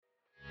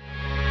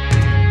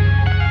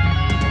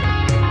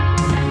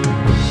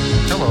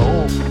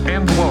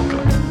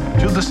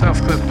the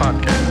Southcliff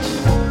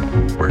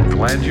Podcast. We're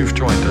glad you've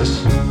joined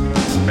us.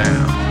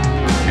 Now,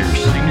 here's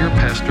Senior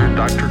Pastor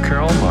Dr.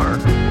 Carol Marr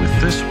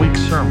with this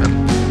week's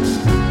sermon.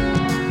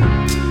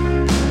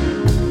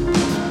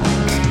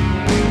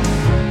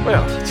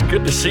 Well, it's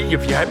good to see you.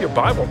 If you have your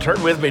Bible,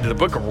 turn with me to the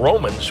book of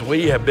Romans.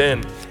 We have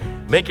been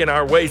making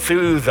our way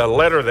through the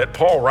letter that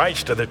Paul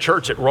writes to the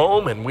church at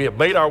Rome, and we have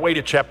made our way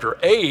to chapter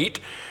 8,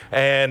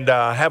 and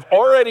have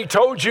already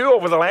told you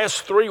over the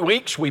last 3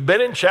 weeks, we've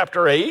been in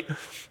chapter 8,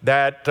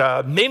 that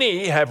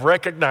many have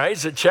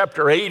recognized that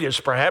chapter 8 is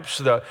perhaps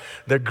the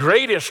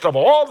greatest of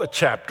all the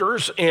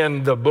chapters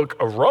in the book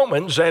of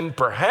Romans, and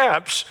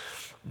perhaps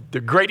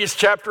the greatest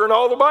chapter in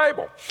all the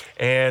Bible.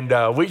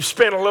 And we've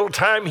spent a little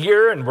time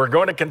here, and we're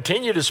going to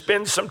continue to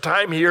spend some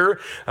time here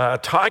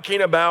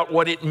talking about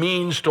what it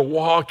means to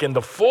walk in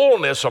the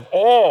fullness of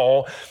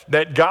all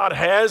that God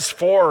has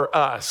for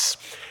us.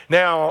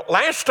 Now,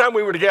 last time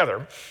we were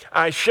together,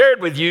 I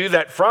shared with you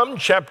that from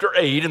chapter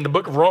 8 in the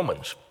book of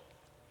Romans,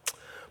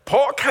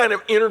 Paul kind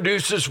of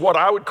introduces what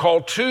I would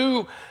call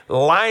two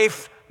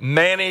life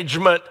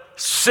management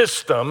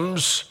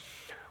systems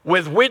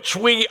with which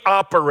we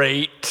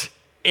operate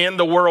in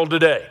the world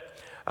today.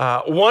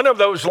 One of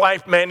those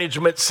life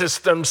management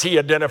systems he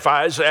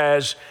identifies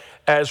as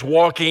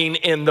walking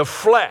in the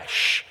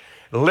flesh.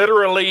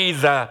 Literally,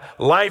 the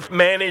life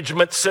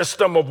management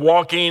system of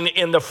walking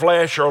in the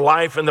flesh or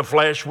life in the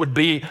flesh would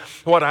be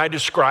what I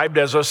described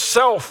as a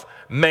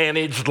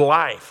self-managed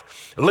life.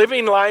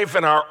 Living life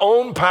in our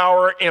own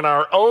power, in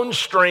our own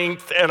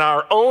strength, in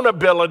our own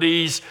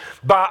abilities,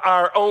 by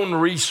our own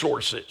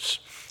resources.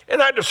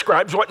 And that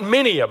describes what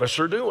many of us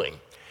are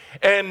doing.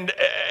 And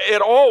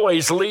it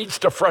always leads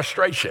to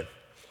frustration.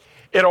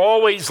 It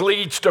always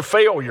leads to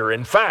failure.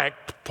 In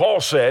fact, Paul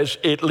says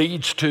it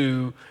leads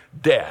to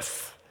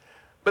death.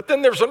 But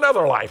then there's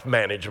another life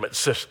management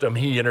system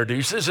he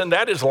introduces, and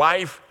that is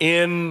life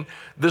in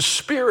the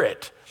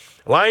Spirit.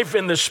 Life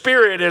in the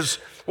Spirit is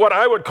what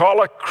I would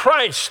call a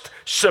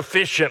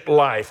Christ-sufficient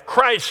life,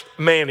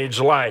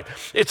 Christ-managed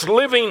life. It's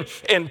living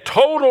in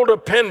total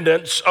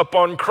dependence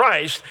upon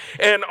Christ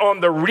and on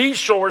the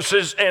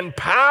resources and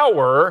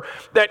power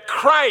that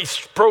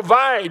Christ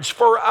provides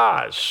for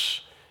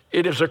us.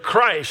 It is a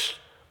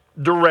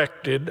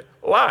Christ-directed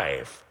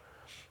life.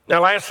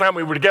 Now, last time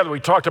we were together,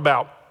 we talked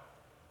about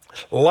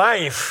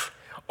life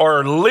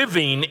or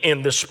living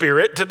in the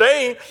Spirit.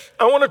 Today,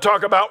 I want to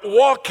talk about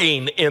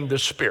walking in the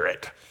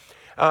Spirit.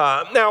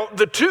 Now,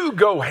 the two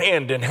go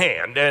hand in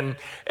hand, and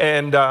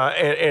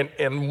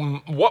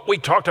what we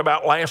talked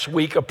about last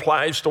week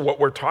applies to what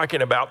we're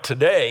talking about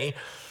today.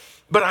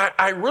 But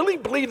I really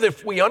believe that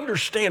if we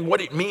understand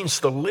what it means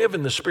to live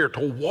in the Spirit,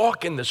 to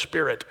walk in the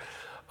Spirit,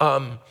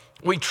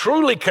 we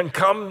truly can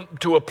come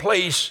to a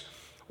place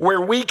where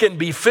we can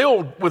be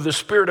filled with the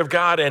Spirit of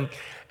God, and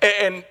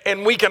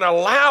we can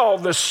allow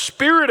the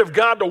Spirit of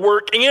God to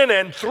work in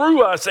and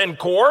through us and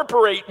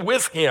cooperate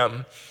with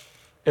Him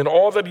in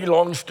all that He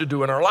longs to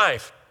do in our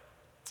life.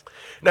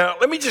 Now,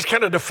 let me just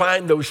kind of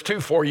define those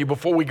two for you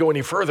before we go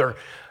any further.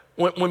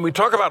 When we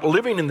talk about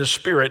living in the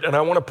Spirit, and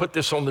I want to put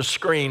this on the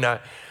screen,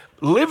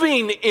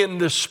 living in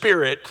the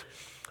Spirit,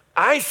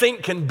 I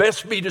think can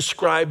best be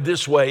described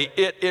this way.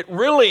 It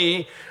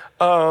really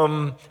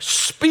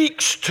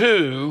speaks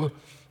to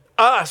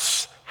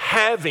us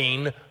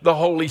having the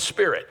Holy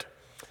Spirit.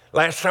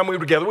 Last time we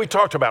were together, we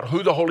talked about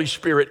who the Holy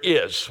Spirit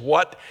is.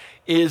 What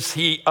is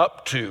He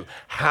up to?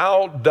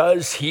 How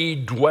does He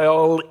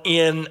dwell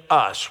in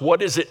us? What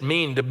does it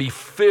mean to be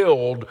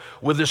filled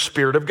with the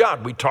Spirit of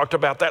God? We talked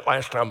about that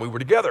last time we were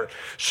together.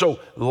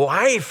 So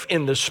life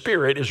in the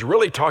Spirit is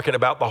really talking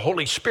about the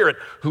Holy Spirit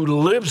who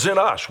lives in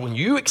us. When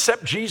you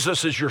accept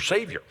Jesus as your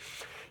Savior,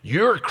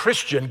 you're a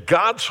Christian,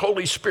 God's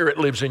Holy Spirit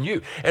lives in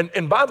you.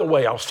 And by the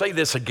way, I'll say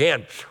this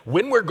again.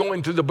 When we're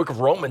going through the book of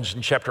Romans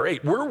in chapter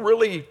 8, we're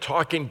really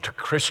talking to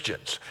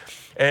Christians.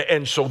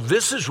 And so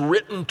this is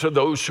written to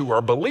those who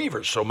are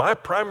believers. So my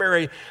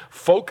primary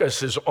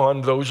focus is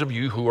on those of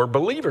you who are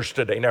believers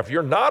today. Now, if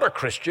you're not a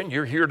Christian,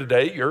 you're here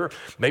today,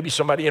 maybe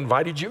somebody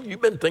invited you,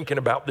 you've been thinking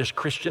about this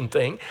Christian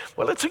thing.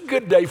 Well, it's a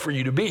good day for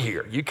you to be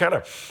here. You kind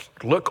of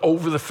look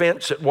over the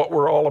fence at what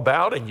we're all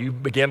about, and you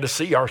begin to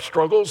see our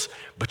struggles,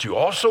 but you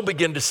also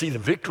begin to see the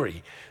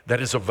victory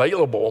that is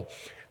available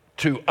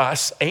to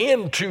us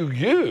and to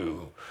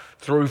you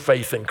through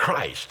faith in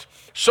Christ.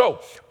 So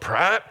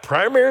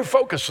primary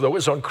focus, though,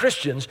 is on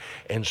Christians.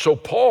 And so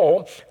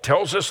Paul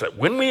tells us that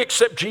when we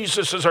accept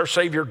Jesus as our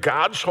Savior,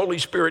 God's Holy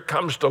Spirit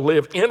comes to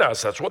live in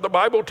us. That's what the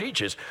Bible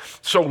teaches.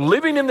 So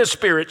living in the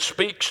Spirit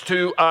speaks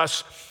to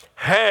us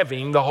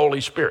having the Holy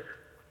Spirit.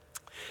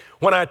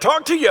 When I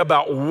talk to you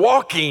about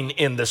walking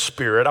in the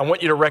Spirit, I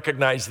want you to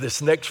recognize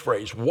this next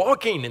phrase.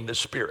 Walking in the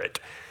Spirit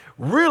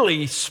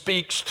really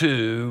speaks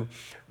to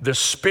the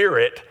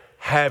Spirit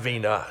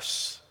having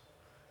us.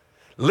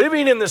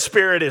 Living in the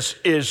Spirit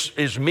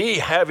is me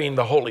having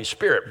the Holy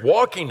Spirit.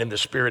 Walking in the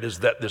Spirit is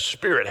that the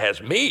Spirit has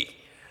me.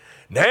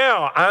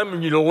 Now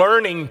I'm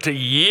learning to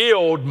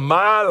yield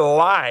my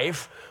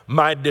life,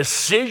 my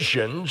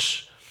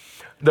decisions,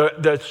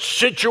 the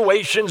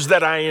situations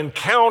that I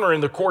encounter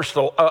in the course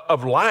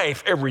of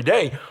life every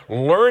day,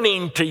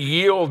 learning to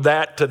yield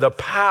that to the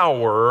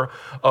power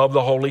of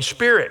the Holy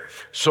Spirit.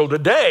 So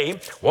today,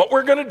 what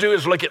we're going to do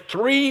is look at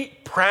 3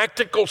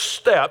 practical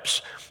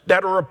steps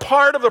that are a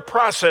part of the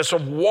process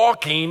of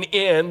walking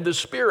in the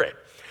Spirit.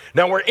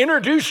 Now, we're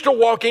introduced to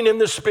walking in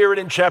the Spirit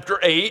in chapter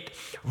 8,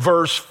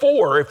 verse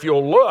 4. If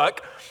you'll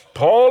look,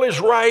 Paul is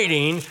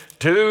writing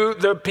to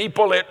the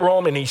people at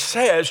Rome, and he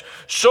says,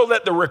 so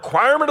that the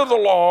requirement of the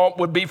law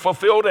would be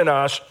fulfilled in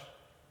us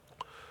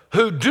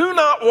who do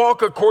not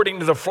walk according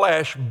to the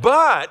flesh,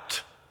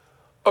 but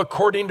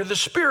according to the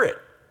Spirit.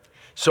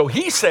 So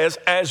he says,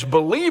 as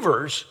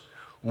believers,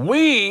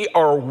 we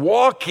are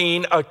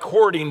walking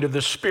according to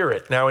the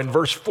Spirit. Now, in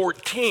verse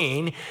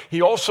 14,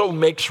 he also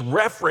makes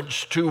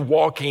reference to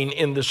walking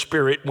in the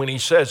Spirit when he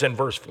says in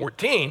verse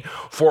 14,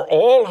 for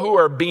all who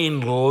are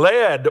being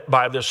led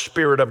by the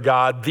Spirit of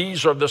God,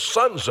 these are the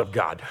sons of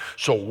God.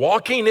 So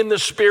walking in the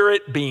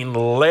Spirit, being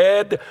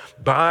led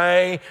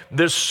by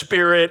the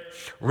Spirit,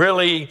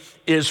 really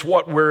is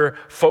what we're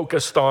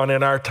focused on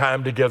in our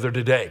time together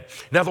today.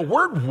 Now, the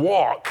word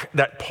walk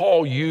that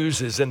Paul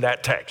uses in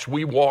that text,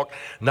 we walk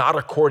not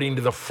according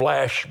to the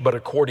flesh, but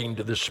according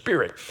to the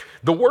Spirit.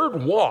 The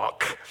word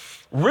walk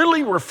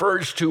really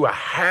refers to a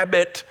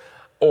habit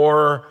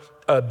or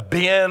a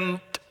bent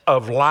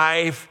of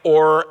life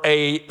or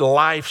a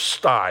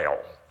lifestyle.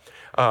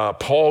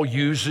 Paul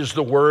uses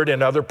the word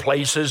in other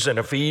places. In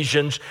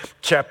Ephesians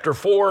chapter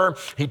 4,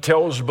 he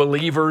tells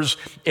believers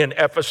in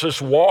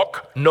Ephesus,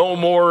 walk no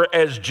more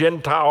as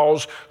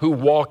Gentiles who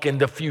walk in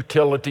the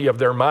futility of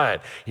their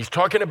mind. He's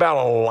talking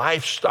about a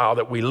lifestyle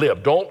that we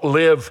live. Don't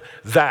live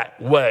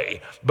that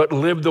way, but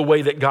live the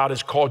way that God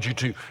has called you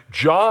to.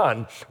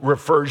 John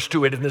refers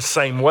to it in the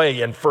same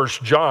way in 1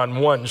 John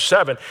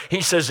 1:7.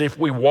 He says, if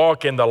we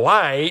walk in the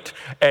light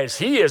as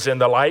he is in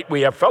the light,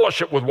 we have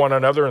fellowship with one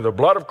another, and the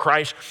blood of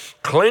Christ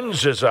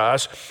cleanses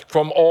us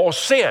from all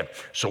sin.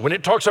 So when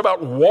it talks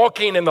about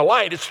walking in the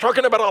light, it's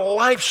talking about a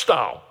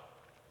lifestyle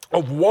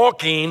of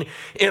walking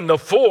in the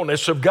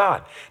fullness of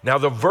God. Now,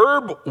 the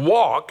verb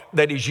walk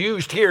that is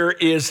used here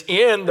is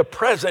in the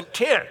present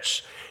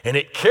tense, and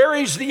it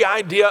carries the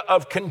idea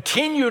of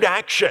continued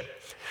action,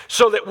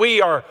 so that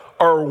we are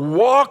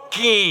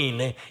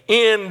walking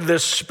in the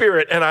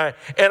Spirit. And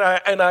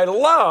I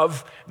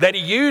love that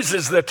he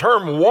uses the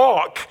term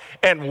walk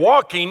and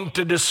walking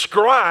to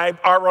describe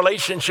our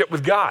relationship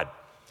with God,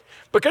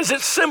 because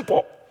it's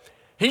simple.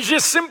 He's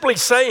just simply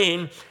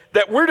saying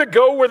that we're to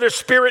go where the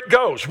Spirit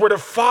goes. We're to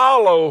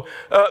follow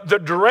the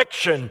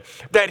direction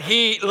that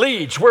he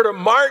leads. We're to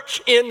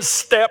march in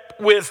step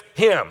with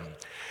him.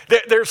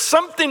 There's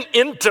something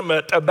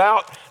intimate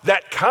about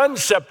that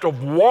concept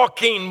of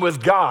walking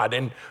with God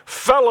and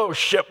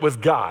fellowship with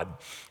God.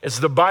 As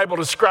the Bible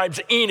describes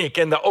Enoch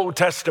in the Old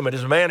Testament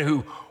as a man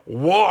who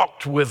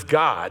walked with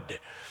God.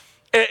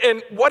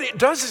 And what it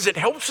does is it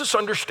helps us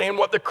understand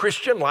what the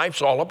Christian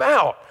life's all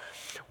about.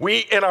 We,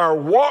 in our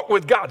walk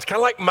with God, it's kind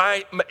of like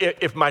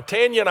if my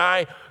Tanya and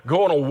I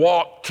go on a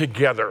walk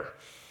together.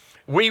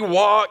 We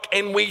walk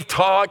and we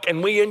talk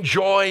and we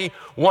enjoy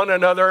one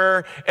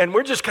another, and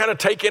we're just kind of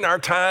taking our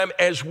time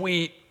as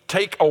we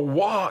take a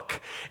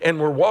walk, and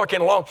we're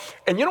walking along.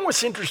 And you know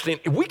what's interesting?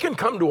 We can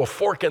come to a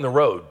fork in the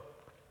road,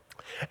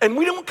 and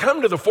we don't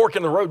come to the fork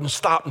in the road and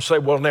stop and say,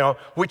 well, now,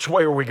 which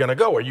way are we going to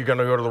go? Are you going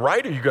to go to the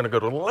right or are you going to go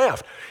to the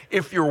left?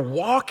 If you're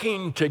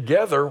walking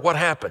together, what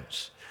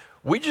happens?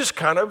 We just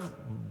kind of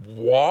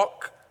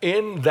walk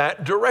in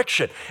that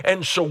direction.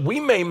 And so we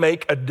may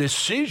make a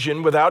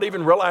decision without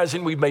even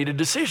realizing we've made a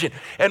decision.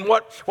 And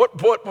what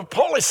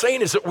Paul is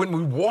saying is that when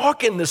we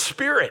walk in the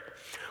Spirit,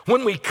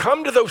 when we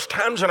come to those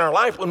times in our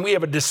life when we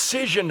have a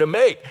decision to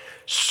make,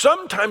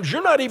 sometimes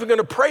you're not even going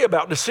to pray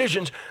about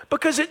decisions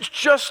because it's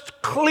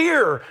just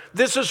clear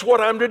this is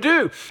what I'm to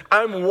do.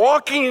 I'm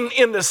walking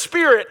in the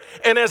Spirit,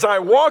 and as I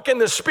walk in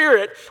the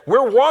Spirit,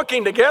 we're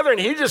walking together, and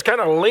he just kind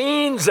of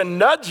leans and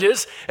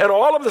nudges, and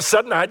all of a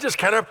sudden I just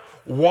kind of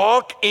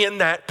walk in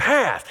that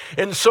path.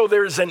 And so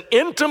there's an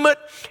intimate,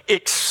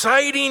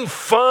 exciting,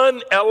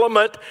 fun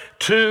element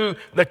to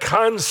the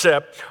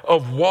concept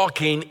of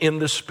walking in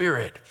the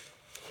Spirit.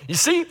 You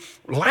see,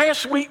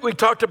 last week we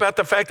talked about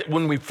the fact that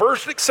when we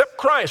first accept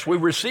Christ, we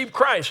receive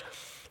Christ,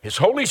 his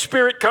Holy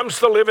Spirit comes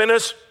to live in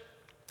us,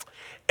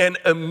 and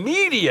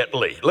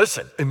immediately,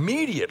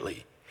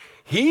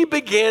 he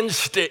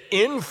begins to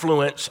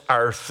influence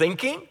our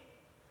thinking.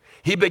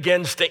 He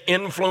begins to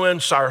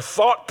influence our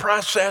thought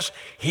process.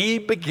 He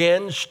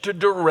begins to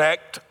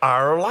direct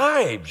our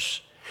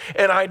lives.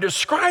 And I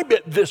describe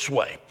it this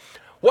way.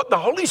 What the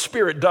Holy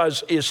Spirit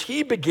does is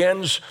he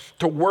begins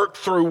to work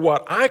through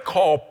what I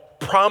call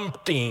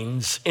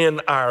promptings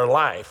in our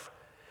life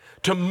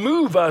to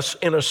move us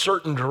in a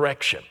certain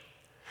direction,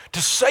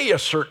 to say a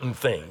certain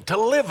thing, to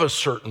live a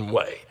certain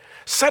way.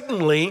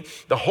 Suddenly,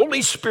 the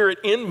Holy Spirit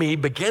in me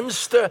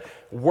begins to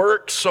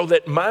works so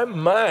that my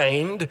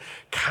mind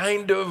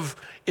kind of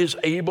is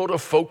able to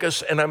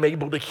focus and I'm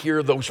able to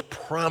hear those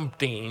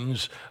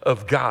promptings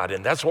of God.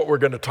 And that's what we're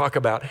going to talk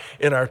about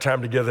in our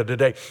time together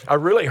today. I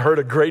really heard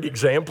a great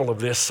example of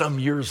this some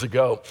years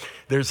ago.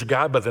 There's a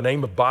guy by the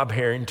name of Bob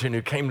Harrington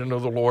who came to know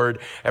the Lord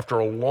after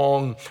a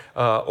long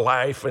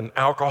life in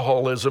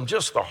alcoholism,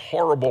 just a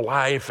horrible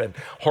life and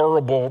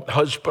horrible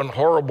husband,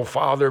 horrible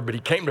father, but he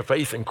came to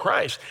faith in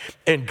Christ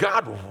and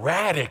God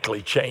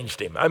radically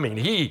changed him. I mean,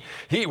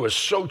 he was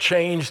so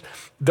changed.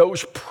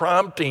 Those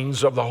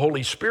promptings of the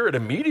Holy Spirit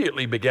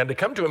immediately began to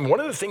come to him. One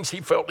of the things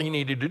he felt he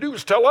needed to do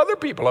was tell other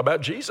people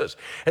about Jesus.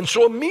 And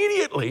so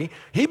immediately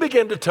he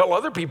began to tell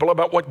other people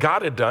about what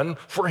God had done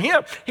for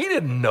him. He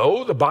didn't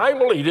know the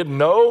Bible. He didn't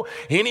know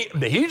any,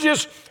 he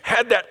just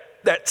had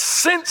that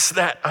sense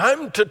that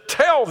I'm to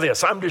tell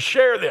this, I'm to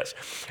share this.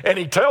 And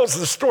he tells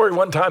the story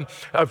one time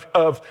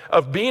of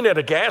being at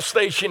a gas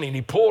station and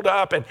he pulled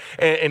up and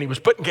he was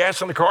putting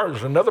gas in the car. There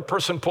was another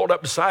person pulled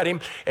up beside him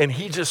and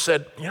he just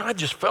said, I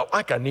just felt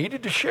like I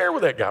needed to share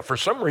with that guy for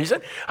some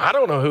reason. I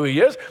don't know who he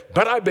is,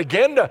 but I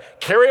began to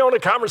carry on a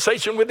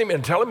conversation with him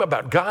and tell him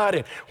about God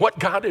and what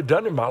God had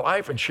done in my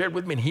life and shared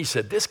with me. And he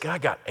said, this guy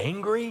got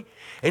angry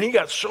and he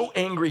got so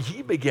angry,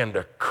 he began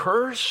to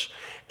curse.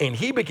 And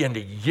he began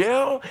to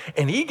yell,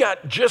 and he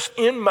got just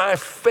in my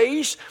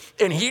face,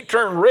 and he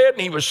turned red,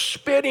 and he was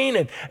spitting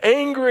and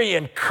angry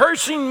and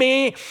cursing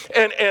me,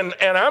 and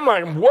I'm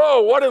like,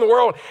 whoa, what in the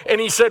world?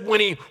 And he said when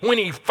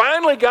he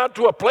finally got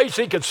to a place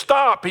he could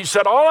stop, he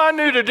said, all I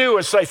knew to do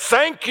was say,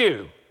 thank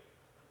you.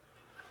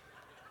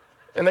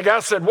 And the guy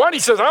said, what? He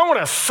says, I want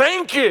to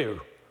thank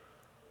you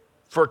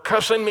for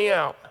cussing me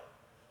out.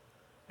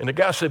 And the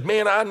guy said,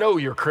 man, I know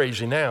you're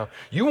crazy now.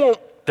 You won't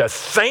to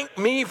thank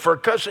me for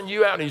cussing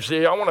you out. He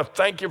said, I want to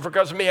thank you for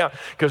cussing me out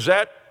because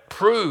that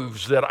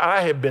proves that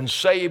I have been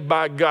saved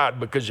by God,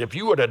 because if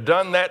you would have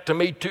done that to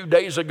me 2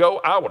 days ago,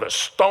 I would have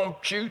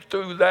stomped you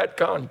through that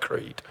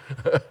concrete.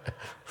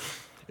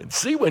 And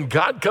see, when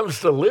God comes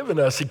to live in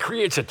us, he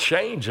creates a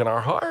change in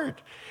our heart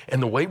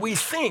and the way we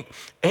think.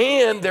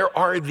 And there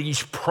are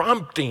these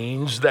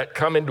promptings that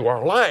come into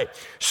our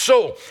life.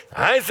 So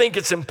I think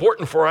it's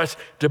important for us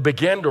to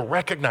begin to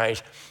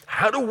recognize,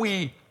 how do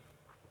we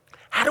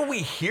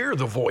hear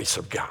the voice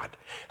of God?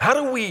 How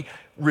do we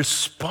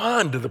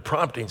respond to the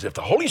promptings? If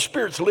the Holy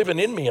Spirit's living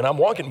in me and I'm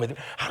walking with him,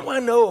 how do I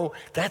know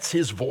that's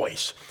his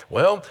voice?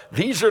 Well,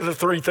 these are the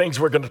three things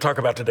we're going to talk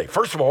about today.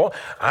 First of all,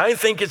 I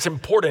think it's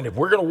important, if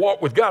we're going to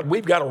walk with God,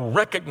 we've got to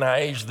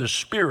recognize the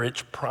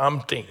Spirit's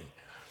prompting.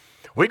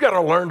 We've got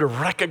to learn to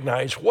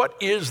recognize, what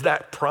is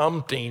that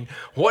prompting?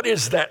 What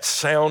does that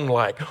sound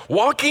like?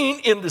 Walking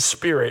in the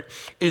Spirit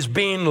is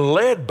being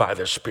led by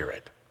the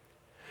Spirit.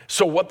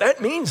 So what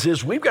that means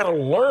is we've got to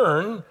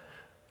learn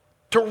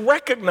to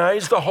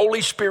recognize the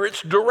Holy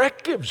Spirit's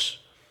directives.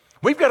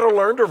 We've got to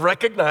learn to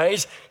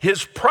recognize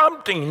his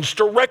promptings,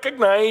 to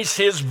recognize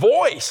his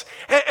voice.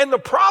 And the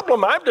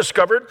problem I've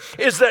discovered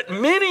is that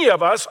many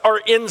of us are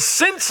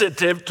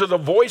insensitive to the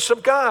voice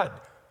of God.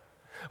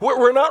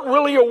 We're not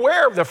really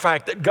aware of the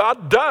fact that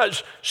God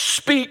does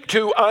speak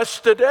to us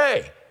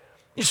today.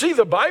 You see,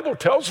 the Bible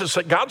tells us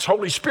that God's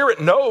Holy Spirit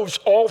knows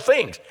all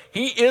things.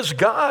 He is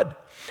God.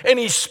 And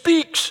he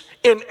speaks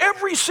in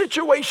every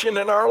situation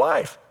in our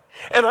life.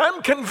 And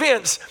I'm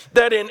convinced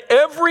that in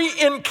every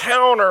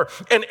encounter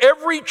and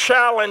every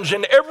challenge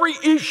and every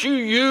issue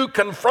you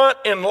confront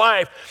in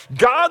life,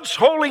 God's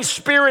Holy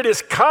Spirit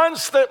is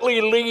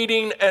constantly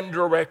leading and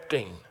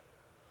directing.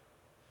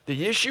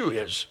 The issue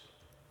is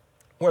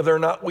whether or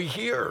not we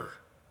hear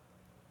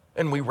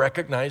and we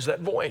recognize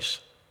that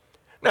voice.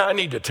 Now, I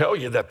need to tell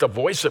you that the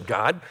voice of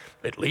God,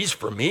 at least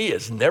for me,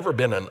 has never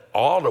been an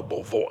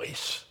audible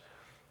voice.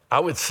 I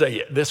would say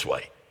it this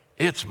way: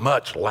 it's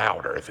much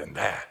louder than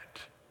that.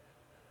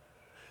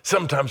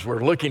 Sometimes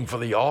we're looking for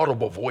the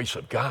audible voice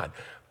of God,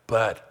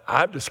 but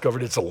I've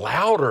discovered it's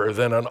louder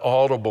than an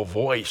audible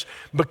voice,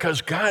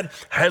 because God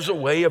has a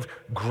way of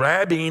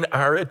grabbing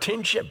our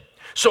attention.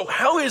 So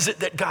how is it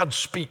that God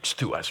speaks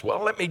to us? Well,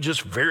 let me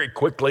just very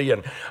quickly,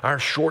 in our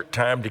short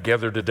time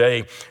together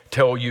today,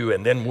 tell you,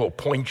 and then we'll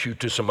point you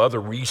to some other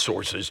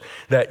resources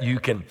that you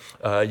can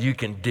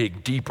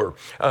dig deeper.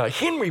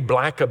 Henry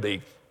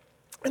Blackaby,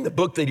 in the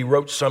book that he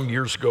wrote some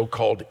years ago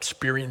called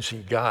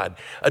Experiencing God,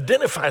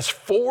 identifies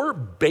four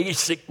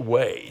basic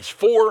ways,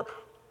 four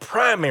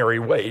primary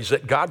ways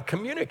that God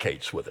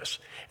communicates with us.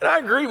 And I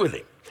agree with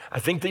him. I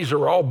think these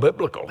are all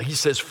biblical. He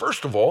says,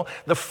 first of all,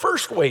 the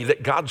first way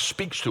that God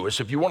speaks to us,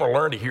 if you want to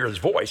learn to hear his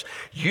voice,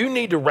 you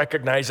need to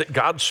recognize that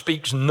God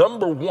speaks,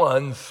 number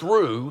one,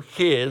 through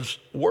his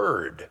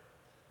word.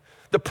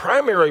 The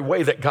primary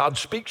way that God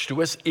speaks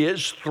to us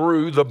is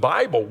through the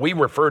Bible. We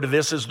refer to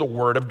this as the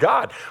Word of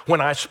God.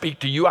 When I speak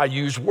to you, I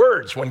use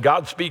words. When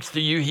God speaks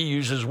to you, he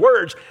uses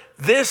words.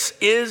 This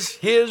is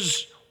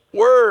his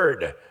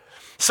word.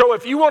 So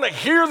if you want to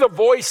hear the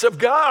voice of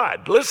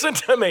God, listen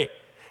to me,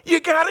 you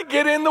got to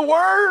get in the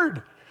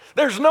Word.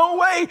 There's no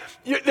way.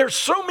 There's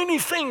so many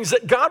things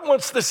that God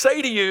wants to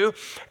say to you,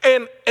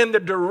 and the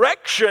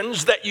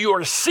directions that you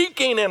are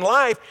seeking in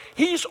life,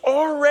 He's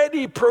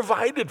already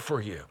provided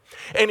for you.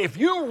 And if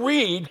you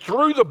read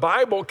through the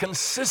Bible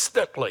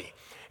consistently,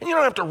 and you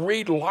don't have to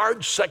read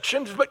large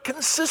sections, but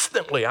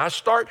consistently. I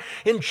start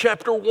in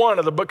chapter 1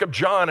 of the book of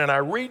John, and I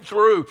read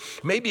through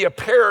maybe a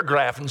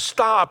paragraph and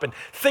stop and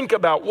think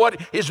about what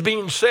is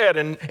being said.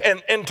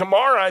 And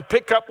tomorrow I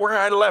pick up where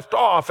I left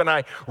off and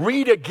I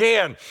read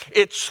again.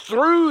 It's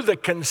through the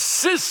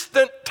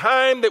consistent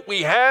time that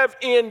we have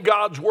in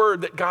God's word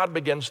that God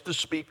begins to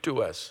speak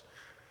to us.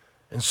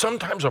 And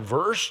sometimes a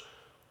verse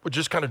would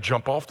just kind of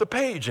jump off the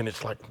page, and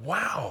it's like,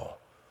 wow,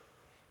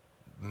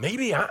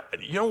 maybe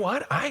you know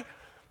what?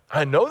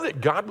 I know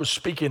that God was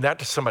speaking that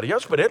to somebody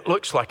else, but it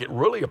looks like it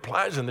really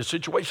applies in the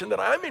situation that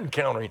I'm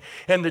encountering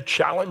and the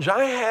challenge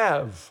I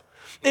have.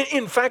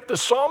 In fact, the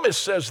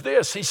psalmist says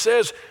this. He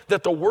says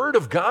that the word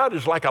of God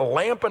is like a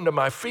lamp unto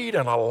my feet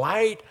and a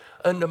light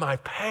unto my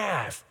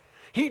path.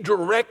 He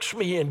directs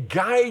me and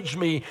guides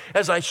me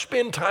as I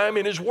spend time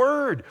in His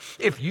word.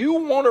 If you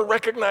want to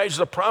recognize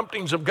the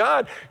promptings of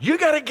God, you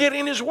got to get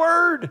in His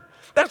word.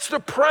 That's the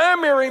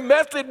primary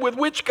method with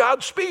which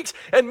God speaks.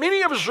 And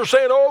many of us are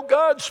saying, oh,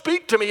 God,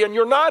 speak to me, and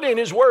you're not in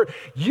His word.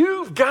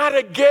 You've got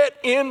to get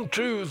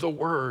into the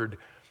word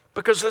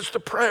because that's the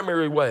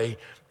primary way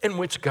in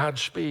which God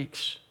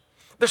speaks.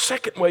 The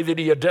second way that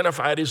He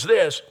identified is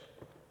this.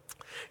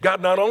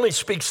 God not only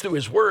speaks through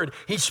His word,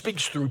 He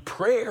speaks through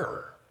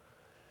prayer.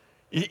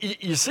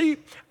 You see,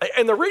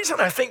 and the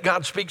reason I think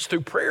God speaks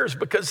through prayer is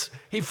because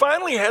He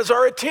finally has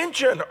our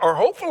attention, or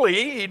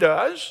hopefully He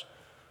does.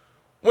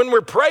 When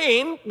we're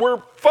praying,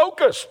 we're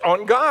focused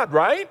on God,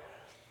 right?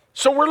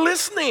 So we're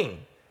listening.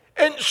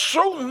 And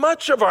so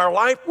much of our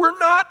life, we're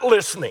not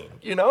listening,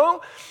 you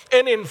know?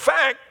 And in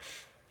fact,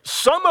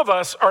 some of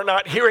us are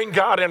not hearing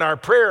God in our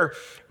prayer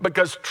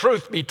because,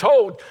 truth be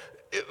told,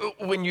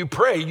 when you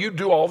pray, you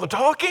do all the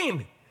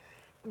talking.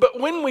 But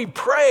when we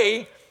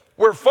pray,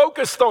 we're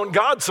focused on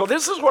God. So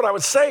this is what I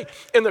would say.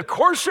 In the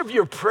course of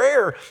your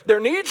prayer, there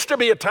needs to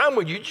be a time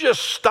when you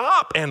just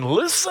stop and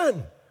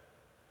listen.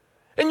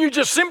 And you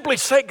just simply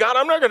say, God,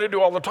 I'm not going to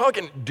do all the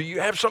talking. Do you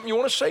have something you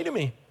want to say to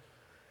me?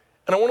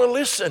 And I want to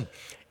listen.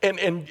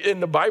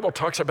 And the Bible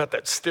talks about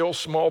that still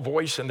small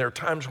voice, and there are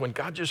times when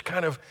God just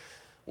kind of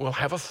will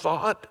have a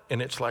thought,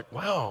 and it's like,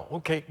 wow,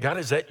 okay, God,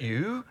 is that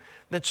you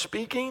that's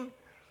speaking?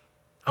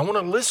 I want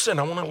to listen.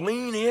 I want to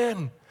lean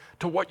in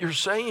to what you're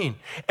saying.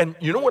 And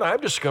you know what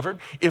I've discovered?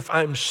 If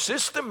I'm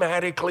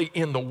systematically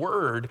in the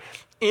Word,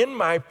 in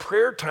my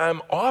prayer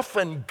time,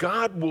 often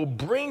God will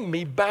bring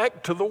me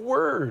back to the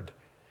Word.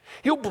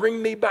 He'll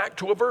bring me back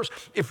to a verse.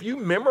 If you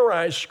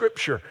memorize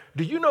Scripture,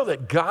 do you know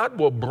that God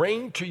will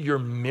bring to your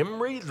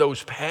memory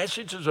those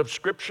passages of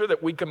Scripture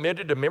that we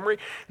committed to memory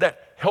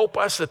that help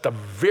us at the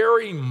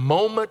very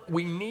moment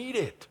we need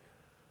it?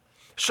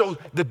 So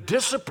the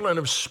discipline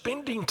of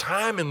spending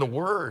time in the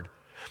Word,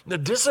 the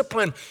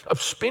discipline of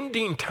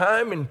spending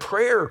time in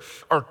prayer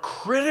are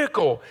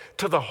critical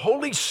to the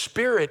Holy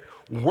Spirit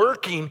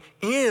working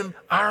in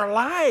our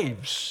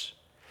lives.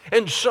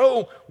 And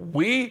so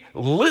we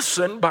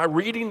listen by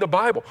reading the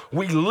Bible.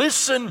 We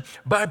listen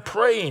by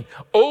praying,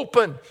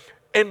 open,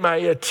 and my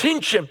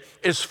attention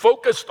is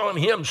focused on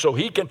Him so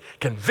He can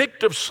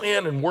convict of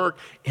sin and work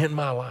in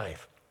my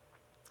life.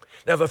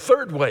 Now, the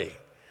third way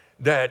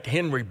that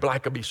Henry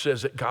Blackaby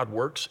says that God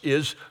works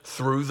is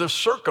through the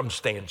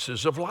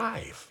circumstances of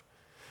life.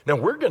 Now,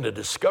 we're going to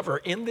discover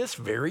in this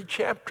very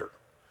chapter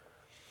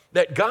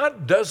that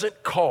God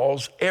doesn't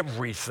cause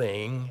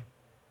everything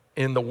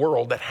in the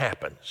world that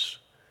happens.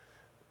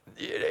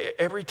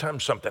 Every time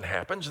something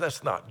happens,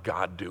 that's not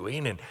God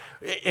doing.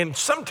 And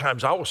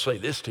sometimes I will say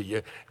this to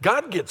you,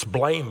 God gets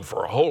blamed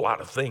for a whole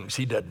lot of things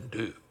He doesn't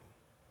do.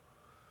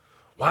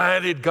 Why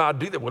did God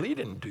do that? Well, He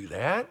didn't do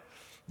that.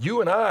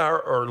 You and I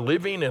are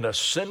living in a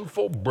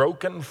sinful,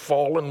 broken,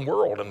 fallen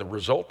world, and the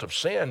result of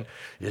sin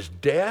is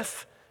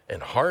death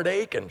and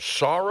heartache and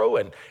sorrow,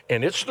 and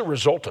it's the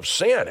result of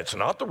sin. It's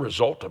not the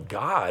result of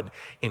God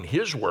in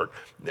His work.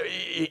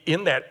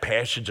 In that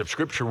passage of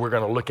Scripture we're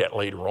going to look at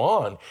later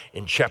on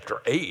in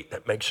chapter 8,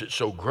 that makes it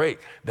so great,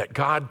 that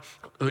God,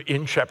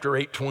 in chapter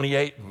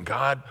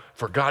 8:28,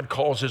 for God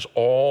causes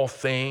all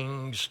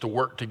things to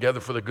work together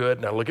for the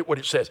good. Now look at what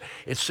it says.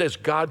 It says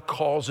God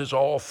causes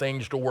all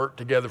things to work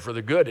together for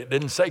the good. It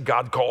didn't say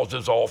God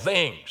causes all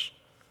things.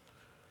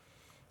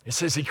 It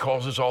says He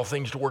causes all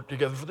things to work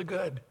together for the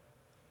good.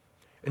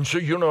 And so,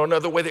 you know,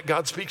 another way that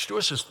God speaks to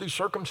us is through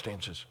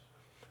circumstances.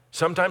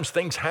 Sometimes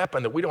things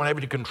happen that we don't have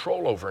any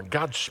control over, and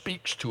God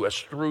speaks to us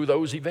through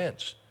those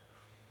events.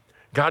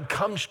 God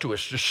comes to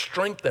us to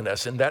strengthen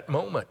us in that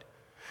moment.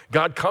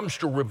 God comes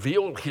to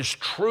reveal His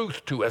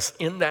truth to us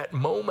in that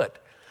moment.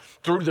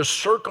 Through the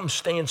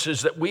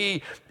circumstances that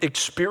we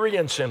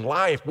experience in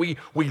life, we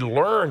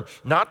learn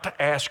not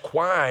to ask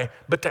why,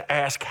 but to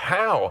ask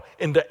how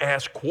and to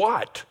ask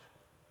what.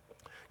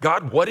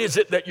 God, what is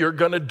it that you're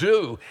going to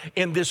do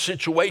in this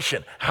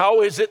situation?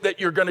 How is it that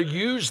you're going to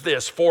use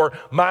this for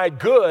my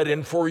good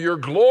and for your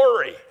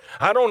glory?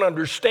 I don't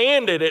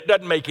understand it. It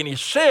doesn't make any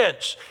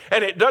sense.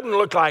 And it doesn't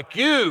look like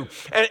you.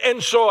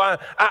 And so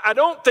I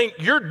don't think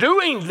you're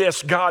doing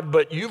this, God,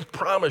 but you've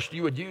promised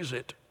you would use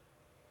it.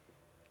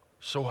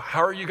 So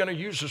how are you going to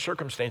use the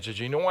circumstances?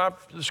 You know what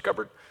I've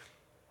discovered?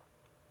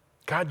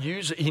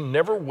 He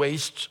never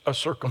wastes a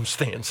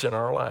circumstance in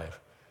our life.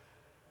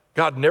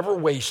 God never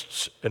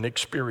wastes an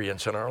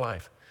experience in our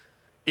life,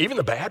 even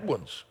the bad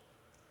ones.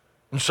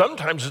 And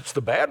sometimes it's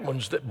the bad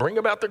ones that bring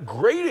about the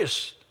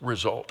greatest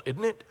result,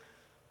 isn't it?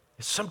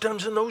 It's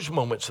sometimes in those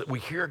moments that we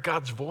hear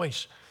God's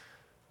voice.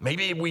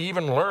 Maybe we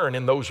even learn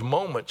in those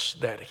moments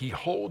that he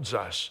holds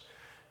us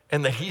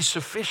and that he's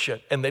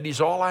sufficient and that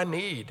he's all I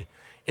need.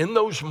 In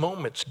those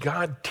moments,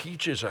 God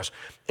teaches us.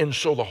 And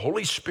so the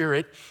Holy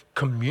Spirit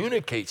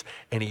communicates,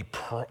 and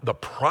the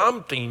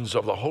promptings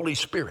of the Holy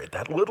Spirit,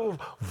 that little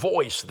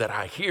voice that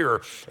I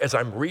hear as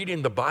I'm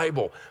reading the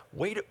Bible,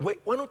 wait,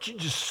 why don't you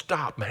just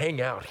stop and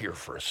hang out here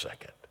for a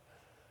second?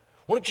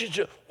 Why don't you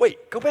just,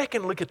 go back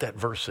and look at that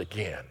verse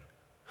again.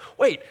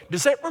 Wait,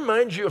 does that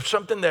remind you of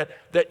something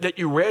that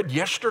you read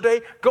yesterday?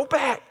 Go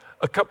back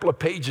a couple of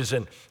pages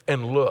and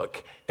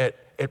look at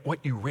what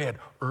you read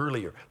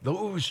earlier.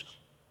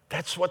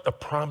 That's what the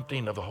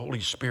prompting of the Holy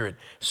Spirit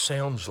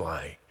sounds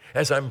like.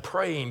 As I'm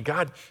praying,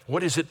 God,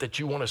 what is it that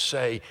you want to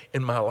say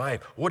in my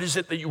life? What is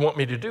it that you want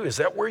me to do? Is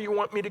that where you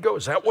want me to go?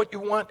 Is that what you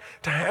want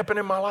to happen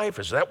in my life?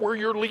 Is that where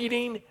you're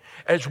leading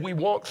as we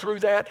walk through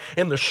that?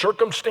 In the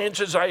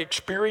circumstances I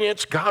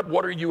experience, God,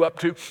 what are you up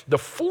to? The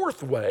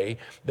fourth way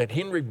that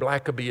Henry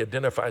Blackaby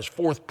identifies,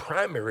 fourth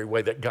primary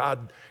way that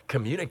God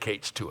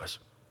communicates to us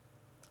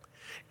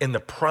in the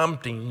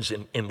promptings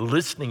in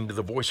listening to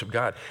the voice of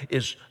God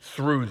is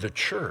through the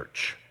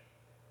church.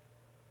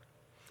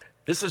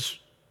 This is,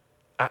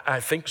 I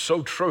think,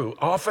 so true.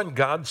 Often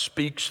God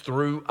speaks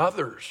through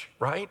others,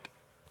 right?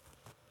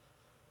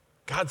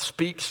 God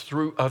speaks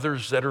through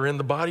others that are in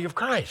the body of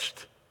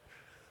Christ.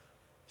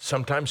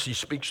 Sometimes he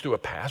speaks to a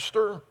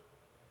pastor,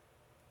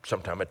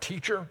 sometimes a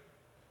teacher,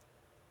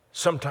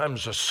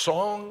 sometimes a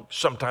song,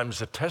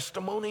 sometimes a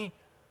testimony,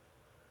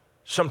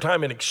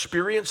 sometimes an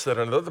experience that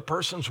another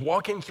person's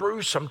walking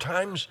through,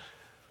 sometimes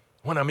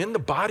when I'm in the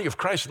body of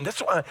Christ. And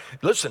that's why,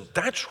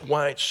 that's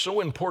why it's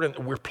so important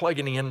that we're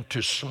plugging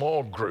into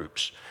small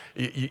groups.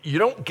 You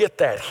don't get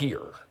that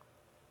here.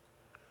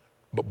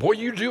 But boy,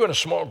 you do in a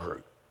small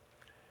group.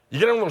 You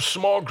get in those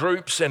small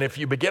groups, and if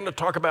you begin to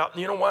talk about,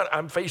 you know what,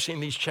 I'm facing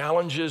these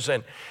challenges,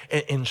 and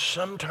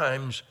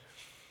sometimes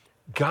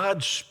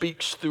God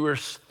speaks through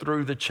us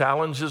through the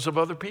challenges of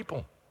other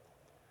people.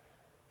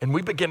 And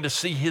we begin to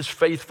see his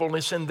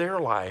faithfulness in their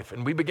life.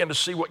 And we begin to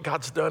see what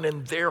God's done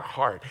in their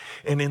heart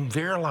and in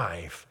their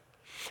life.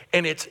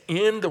 And it's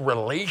in the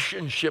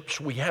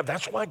relationships we have.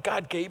 That's why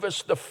God gave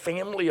us the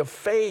family of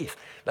faith.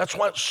 That's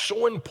why it's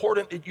so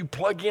important that you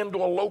plug into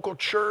a local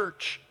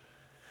church.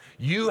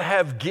 You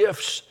have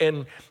gifts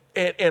and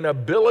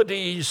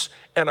abilities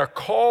and a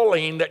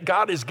calling that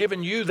God has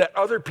given you that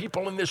other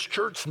people in this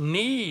church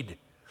need.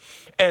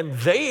 And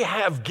they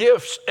have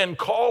gifts and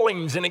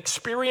callings and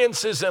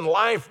experiences in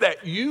life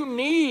that you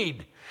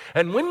need.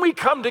 And when we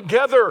come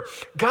together,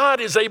 God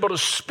is able to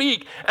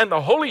speak, and the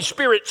Holy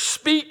Spirit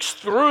speaks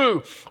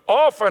through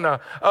often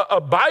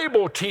a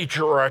Bible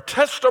teacher or a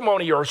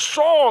testimony or a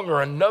song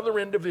or another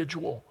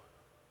individual.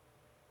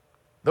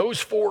 Those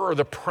four are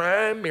the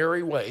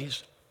primary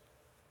ways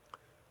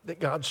that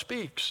God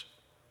speaks.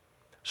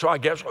 So I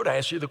guess I would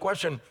ask you the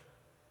question,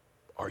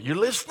 are you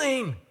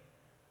listening?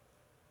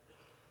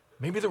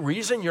 Maybe the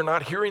reason you're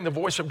not hearing the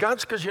voice of God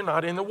is because you're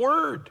not in the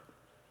Word.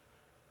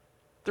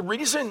 The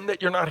reason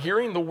that you're not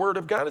hearing the Word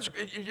of God is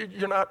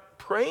you're not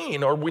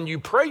praying, or when you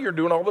pray, you're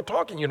doing all the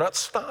talking. You're not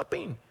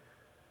stopping.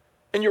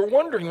 And you're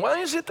wondering, why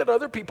is it that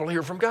other people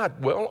hear from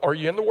God? Well, are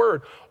you in the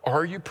Word?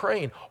 Are you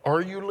praying?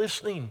 Are you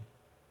listening?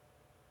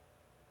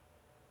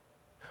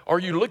 Are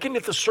you looking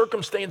at the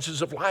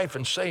circumstances of life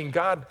and saying,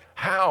 God,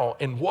 how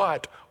and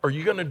what are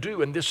you going to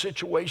do in this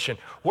situation?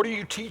 What are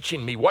you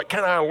teaching me? What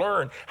can I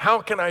learn?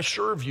 How can I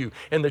serve you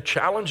in the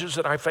challenges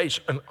that I face?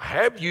 And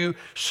have you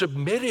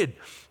submitted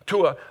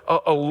to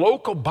a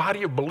local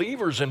body of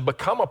believers and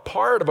become a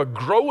part of a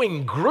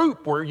growing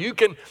group where you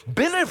can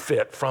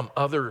benefit from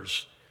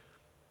others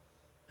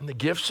and the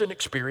gifts and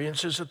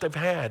experiences that they've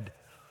had?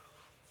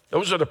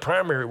 Those are the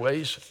primary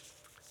ways.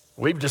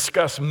 We've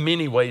discussed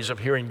many ways of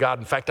hearing God.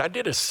 In fact, I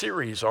did a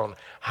series on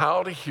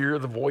how to hear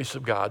the voice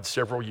of God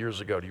several years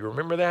ago. Do you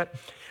remember that?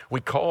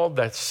 We called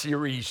that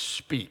series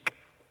Speak.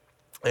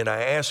 And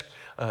I asked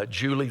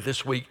Julie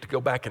this week to go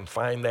back and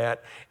find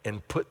that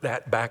and put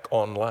that back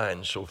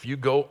online. So if you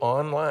go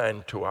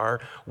online to our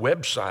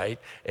website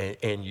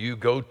and you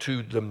go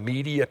to the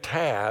media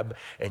tab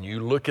and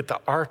you look at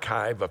the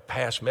archive of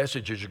past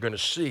messages, you're going to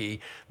see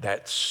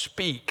that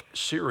Speak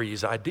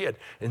series I did.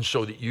 And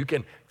so that you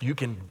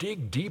can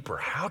dig deeper.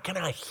 How can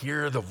I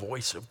hear the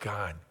voice of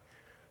God?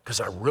 Because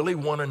I really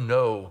want to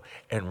know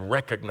and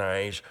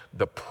recognize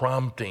the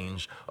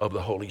promptings of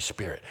the Holy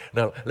Spirit.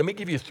 Now, let me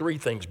give you three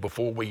things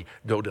before we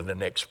go to the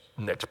next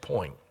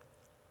point.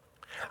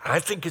 I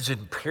think it's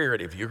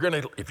imperative.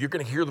 If you're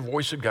gonna hear the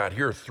voice of God,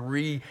 here are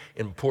three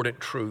important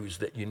truths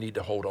that you need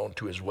to hold on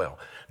to as well.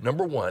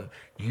 Number one,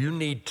 you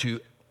need to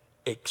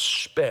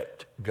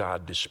expect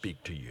God to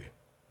speak to you.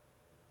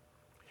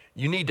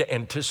 You need to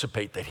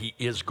anticipate that he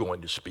is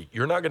going to speak.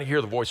 You're not going to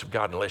hear the voice of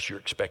God unless you're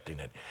expecting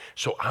it.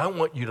 So I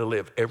want you to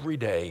live every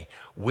day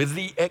with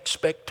the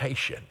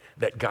expectation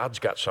that God's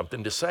got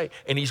something to say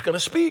and he's going to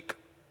speak.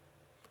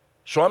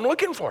 So I'm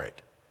looking for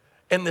it.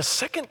 And the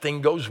second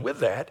thing goes with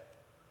that.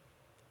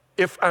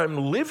 If I'm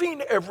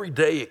living every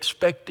day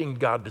expecting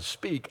God to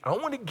speak, I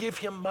want to give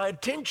him my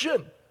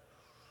attention.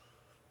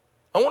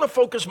 I want to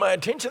focus my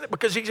attention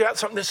because he's got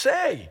something to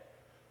say.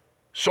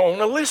 So I want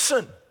to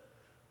listen.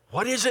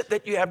 What is it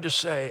that you have to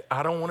say?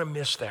 I don't want to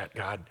miss that,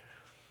 God.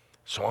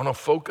 So I want to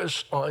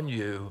focus on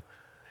you.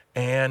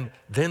 And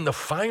then the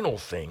final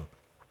thing,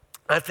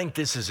 I think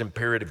this is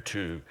imperative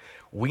too.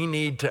 We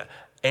need to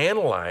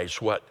analyze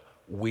what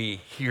we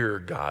hear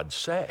God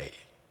say.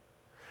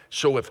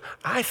 So if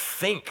I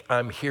think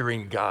I'm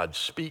hearing God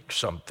speak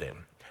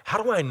something,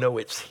 how do I know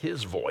it's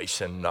his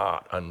voice and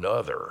not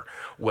another?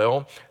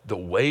 Well, the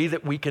way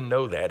that we can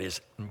know that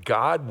is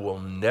God will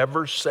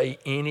never say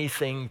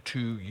anything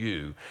to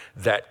you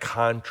that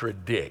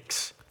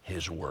contradicts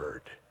his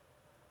word.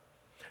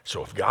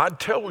 So if God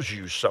tells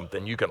you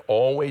something, you can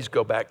always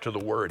go back to the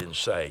word and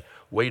say,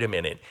 wait a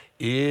minute,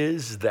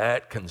 is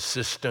that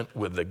consistent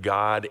with the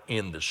God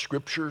in the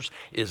scriptures?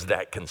 Is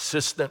that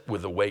consistent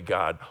with the way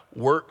God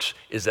works?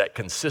 Is that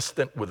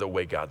consistent with the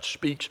way God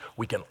speaks?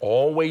 We can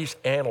always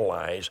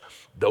analyze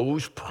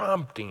those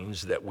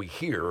promptings that we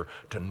hear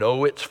to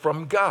know it's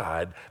from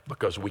God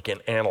because we can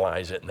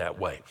analyze it in that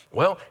way.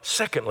 Well,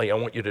 secondly, I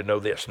want you to know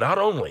this. Not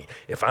only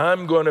if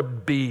I'm going to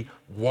be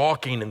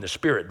walking in the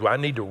Spirit, do I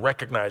need to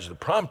recognize the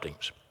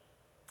promptings?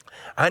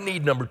 I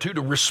need, number two,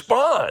 to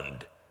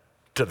respond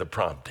to the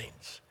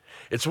promptings.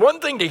 It's one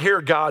thing to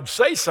hear God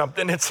say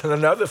something, it's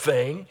another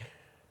thing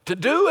to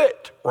do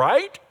it,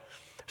 right?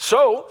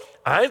 So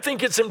I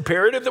think it's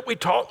imperative that we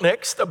talk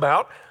next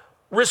about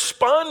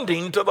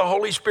responding to the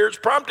Holy Spirit's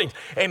promptings.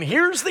 And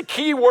here's the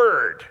key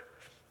word: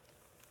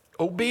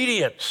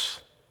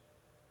 obedience.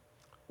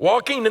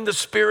 Walking in the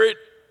Spirit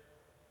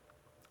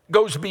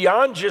goes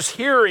beyond just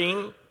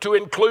hearing to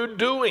include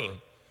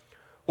doing.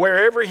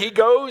 Wherever he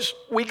goes,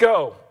 we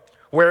go.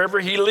 Wherever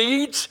he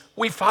leads,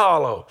 we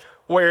follow.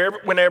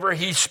 Whenever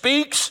he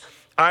speaks,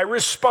 I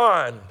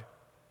respond.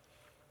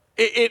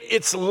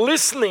 It's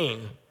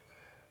listening.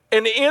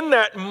 And in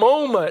that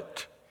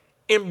moment,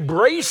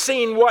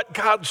 embracing what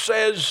God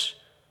says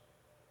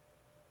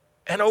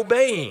and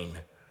obeying.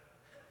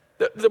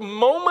 The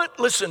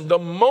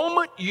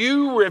moment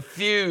you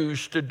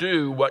refuse to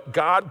do what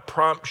God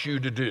prompts you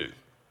to do,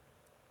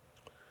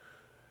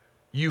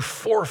 you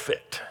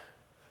forfeit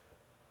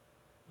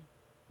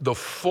the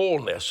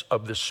fullness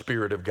of the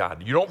Spirit of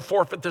God. You don't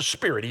forfeit the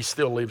Spirit. He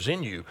still lives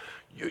in you.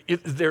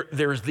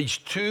 There's these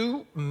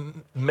two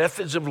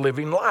methods of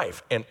living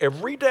life. And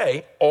every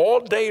day, all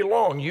day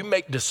long, you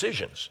make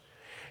decisions.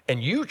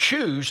 And you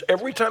choose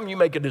every time you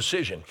make a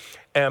decision,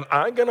 am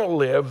I going to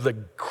live the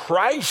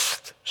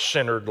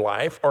Christ-centered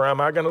life or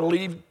am I going to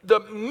live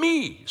the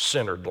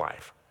me-centered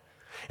life?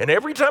 And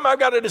every time I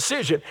got a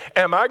decision,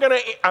 am I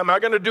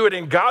going to do it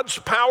in God's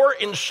power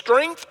and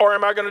strength, or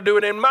am I going to do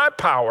it in my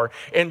power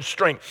and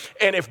strength?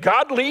 And if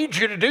God leads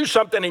you to do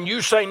something and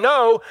you say,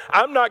 no,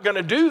 I'm not going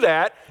to do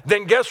that,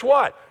 then guess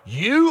what?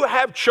 You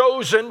have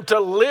chosen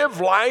to live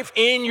life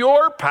in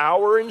your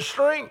power and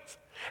strength.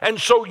 And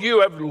so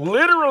you have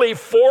literally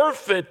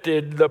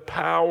forfeited the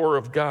power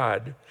of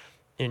God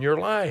in your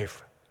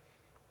life.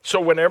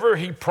 So whenever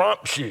he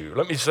prompts you,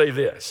 let me say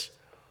this: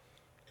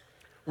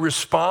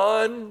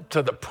 respond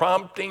to the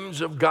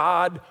promptings of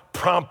God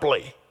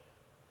promptly.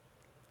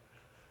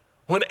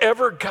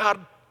 Whenever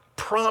God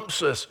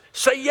prompts us,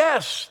 say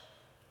yes.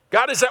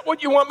 God, is that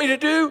what you want me to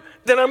do?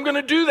 Then I'm going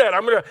to do that.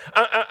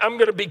 I'm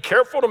going to be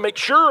careful to make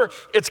sure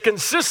it's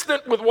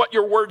consistent with what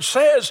your word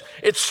says.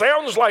 It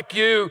sounds like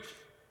you.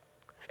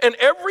 And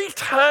every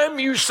time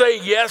you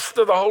say yes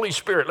to the Holy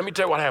Spirit, let me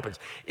tell you what happens.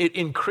 It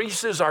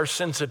increases our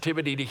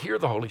sensitivity to hear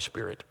the Holy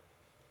Spirit.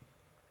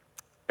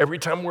 Every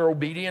time we're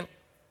obedient,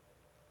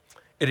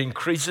 it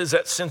increases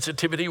that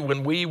sensitivity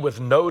when we,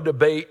 with no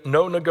debate,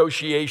 no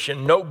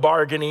negotiation, no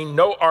bargaining,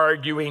 no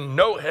arguing,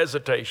 no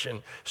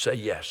hesitation, say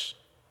yes.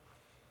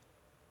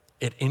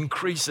 It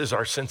increases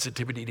our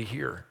sensitivity to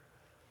hear.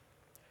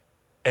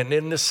 And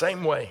in the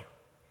same way,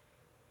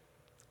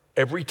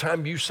 every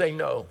time you say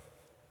no,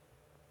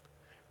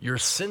 your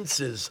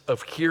senses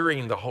of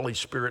hearing the Holy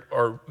Spirit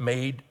are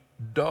made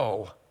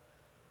dull.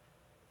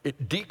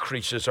 It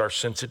decreases our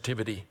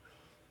sensitivity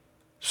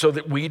so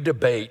that we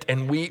debate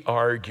and we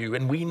argue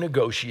and we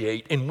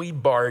negotiate and we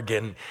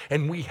bargain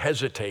and we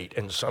hesitate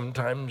and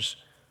sometimes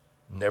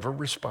never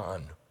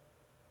respond.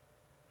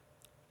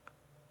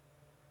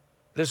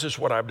 This is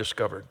what I've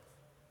discovered.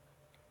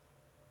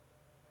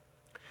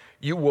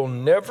 You will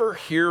never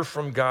hear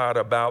from God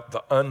about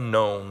the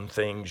unknown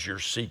things you're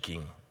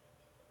seeking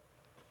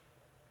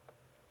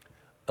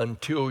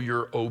until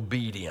you're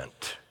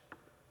obedient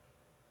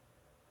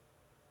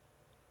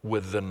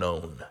with the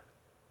known.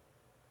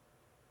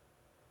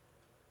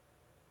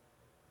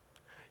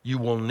 You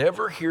will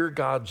never hear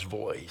God's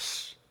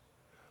voice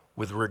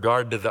with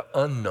regard to the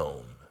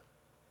unknown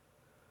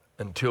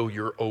until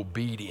you're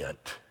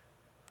obedient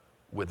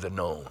with the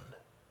known.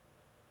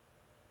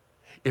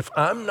 If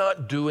I'm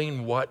not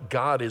doing what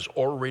God has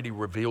already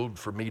revealed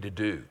for me to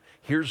do,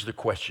 here's the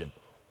question: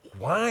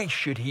 why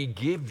should he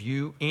give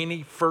you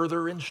any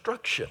further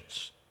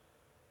instructions?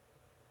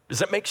 Does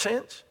that make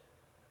sense?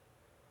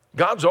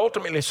 God's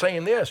ultimately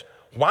saying this: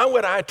 why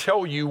would I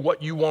tell you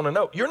what you want to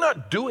know? You're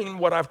not doing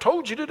what I've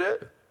told you to do.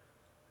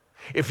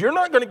 If you're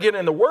not going to get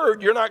in the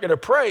Word, you're not going to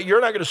pray, you're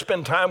not going to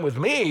spend time with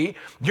me,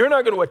 you're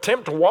not going to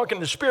attempt to walk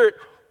in the Spirit,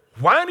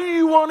 why do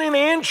you want an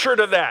answer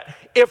to that?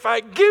 If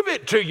I give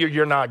it to you,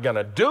 you're not going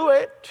to do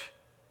it.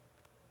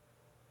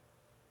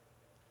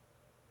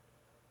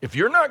 If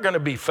you're not going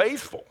to be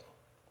faithful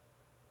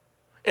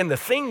in the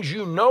things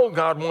you know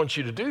God wants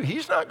you to do,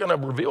 he's not going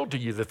to reveal to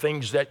you the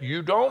things that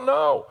you don't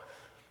know.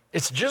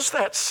 It's just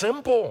that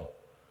simple.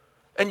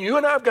 And you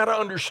and I have got to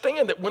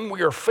understand that when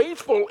we are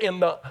faithful in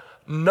the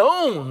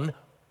known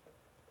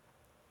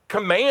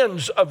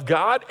commands of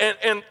God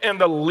and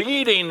the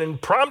leading and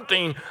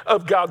prompting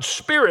of God's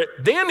Spirit,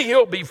 then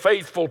he'll be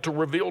faithful to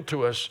reveal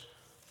to us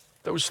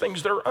those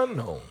things that are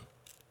unknown.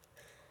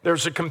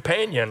 There's a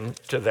companion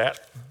to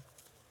that.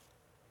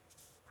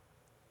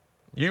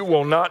 You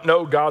will not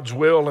know God's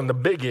will in the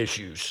big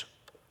issues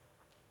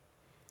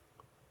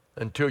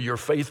until you're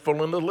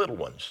faithful in the little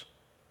ones.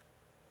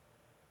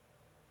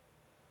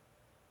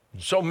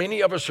 So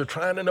many of us are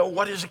trying to know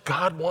what is it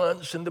God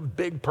wants in the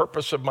big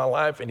purpose of my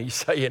life, and he's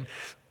saying,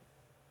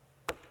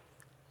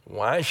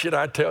 why should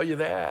I tell you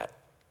that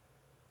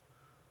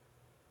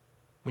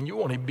when you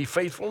want to be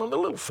faithful in the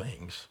little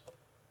things?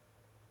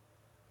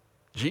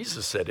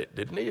 Jesus said it,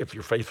 didn't he? If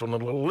you're faithful in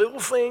the little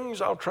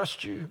things, I'll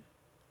trust you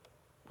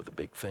with the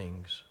big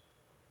things.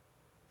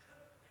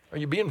 Are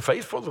you being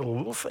faithful to the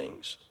little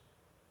things?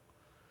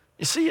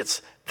 You see,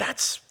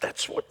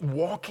 that's what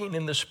walking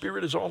in the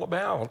Spirit is all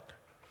about.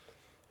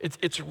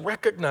 It's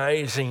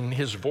recognizing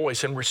his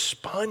voice and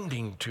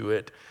responding to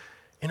it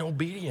in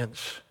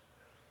obedience.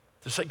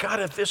 To say,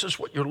 God, if this is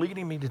what you're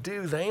leading me to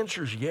do, the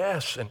answer is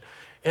yes,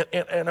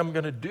 and I'm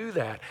going to do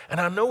that. And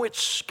I know it's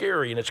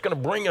scary, and it's going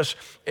to bring us,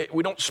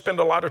 we don't spend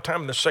a lot of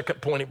time in the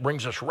second point, it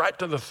brings us right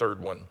to the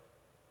third one.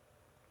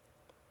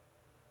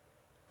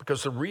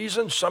 Because the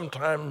reason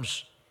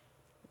sometimes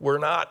we're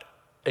not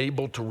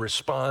able to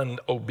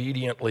respond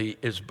obediently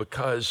is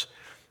because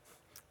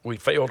we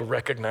fail to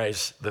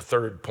recognize the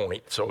third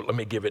point. So let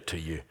me give it to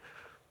you.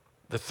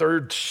 The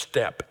third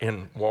step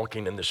in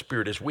walking in the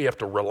Spirit is we have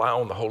to rely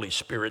on the Holy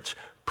Spirit's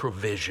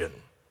provision.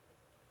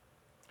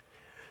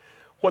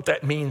 What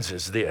that means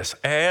is this: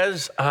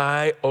 as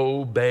I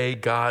obey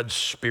God's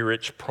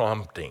Spirit's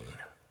prompting,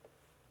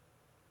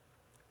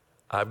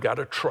 I've got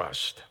to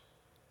trust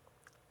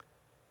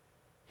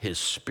his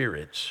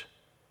Spirit's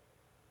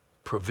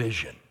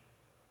provision.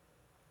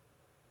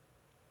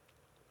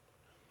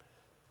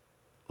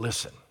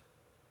 Listen,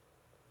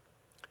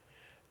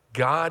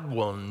 God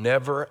will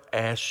never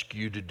ask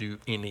you to do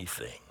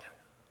anything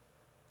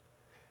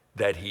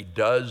that he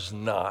does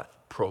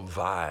not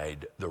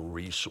provide the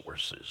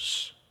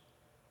resources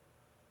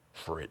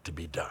for it to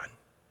be done.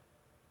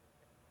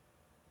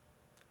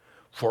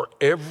 For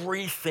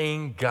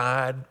everything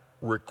God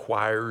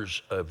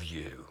requires of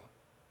you,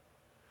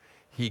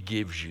 he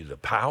gives you the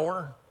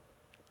power,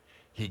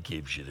 he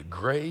gives you the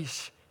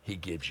grace, he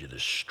gives you the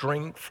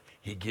strength,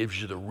 he gives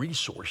you the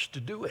resource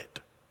to do it.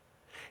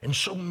 And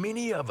so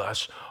many of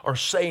us are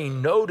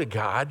saying no to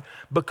God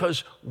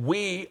because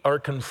we are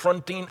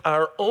confronting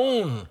our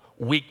own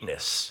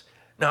weakness.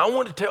 Now, I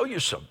want to tell you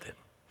something.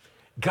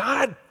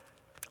 God,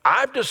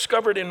 I've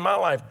discovered in my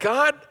life,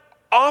 God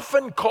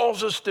often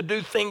calls us to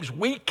do things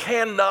we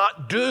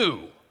cannot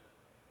do.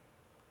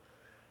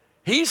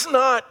 He's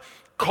not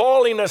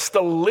calling us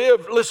to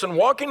live. Listen,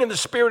 walking in the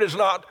Spirit is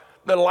not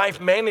the life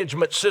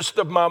management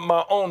system of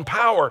my own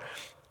power.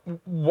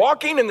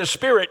 Walking in the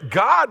Spirit,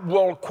 God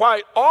will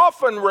quite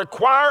often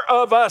require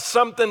of us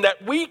something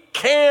that we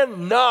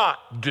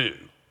cannot do.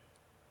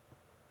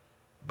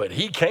 But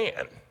he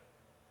can,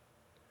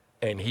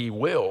 and he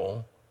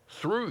will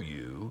through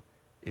you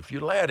if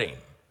you let him.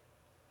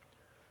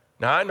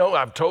 Now, I know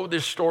I've told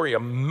this story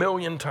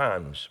 1,000,000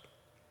 times,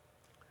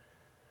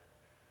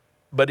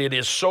 but it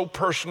is so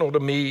personal to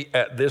me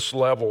at this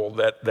level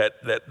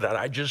that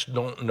I just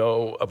don't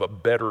know of a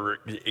better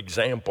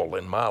example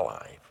in my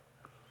life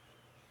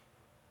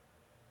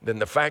than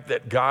the fact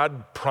that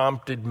God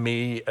prompted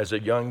me as a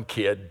young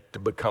kid to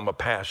become a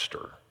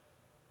pastor.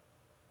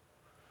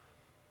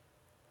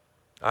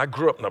 I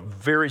grew up in a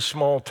very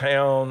small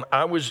town.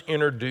 I was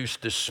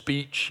introduced to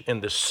speech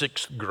in the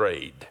 6th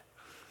grade.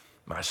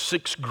 My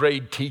 6th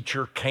grade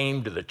teacher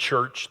came to the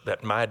church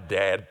that my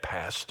dad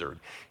pastored.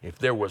 If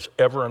there was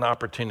ever an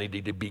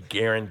opportunity to be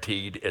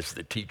guaranteed as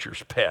the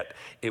teacher's pet,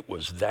 it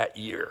was that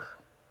year.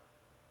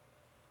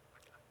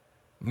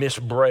 Miss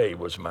Bray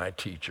was my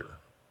teacher.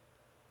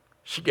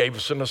 She gave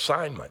us an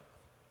assignment.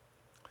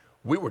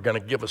 We were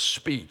going to give a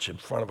speech in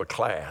front of a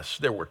class.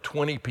 There were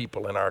 20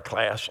 people in our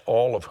class,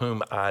 all of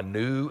whom I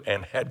knew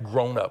and had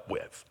grown up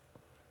with.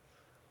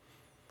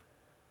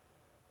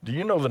 Do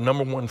you know the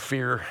number one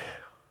fear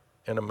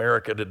in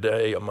America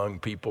today among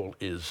people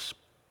is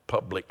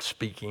public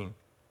speaking?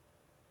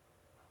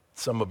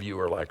 Some of you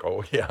are like,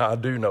 oh yeah, I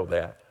do know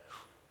that.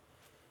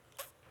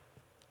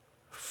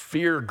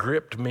 Fear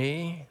gripped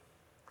me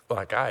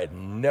like I had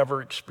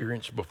never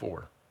experienced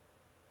before.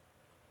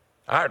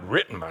 I had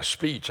written my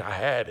speech, I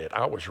had it,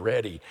 I was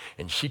ready,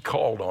 and she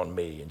called on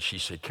me and she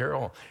said,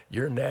 Carol,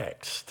 you're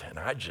next. And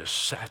I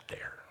just sat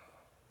there,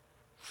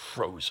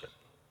 frozen.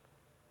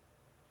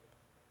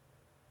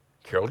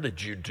 Carol,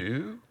 did you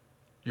do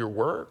your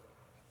work?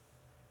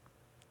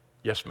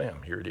 Yes, ma'am,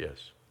 here it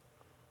is.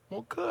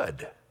 Well,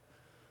 good.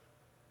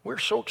 We're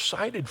so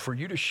excited for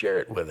you to share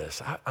it with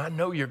us. I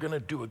know you're going to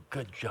do a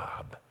good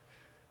job.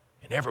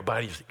 And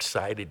everybody's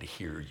excited to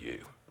hear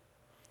you.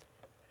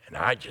 And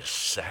I just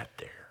sat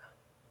there.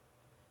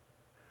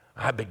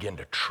 I began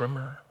to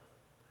tremor.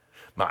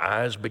 My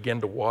eyes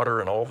began to water,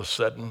 and all of a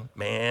sudden,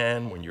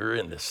 man, when you're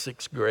in the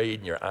 6th grade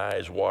and your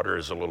eyes water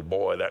as a little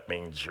boy, that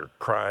means you're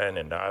crying,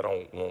 and I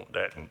don't want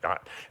that. And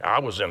I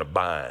was in a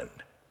bind.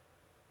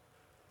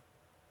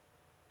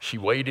 She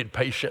waited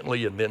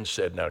patiently and then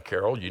said, now,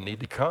 Carol, you need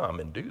to come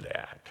and do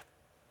that.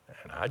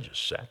 And I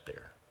just sat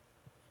there.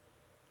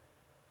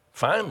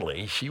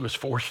 Finally, she was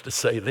forced to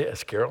say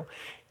this, Carol,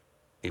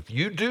 if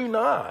you do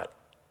not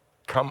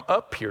come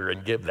up here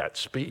and give that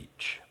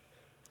speech,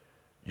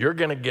 you're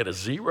going to get a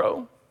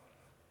 0,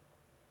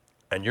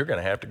 and you're going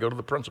to have to go to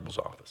the principal's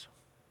office.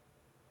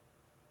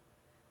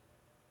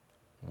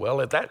 Well,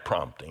 at that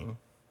prompting,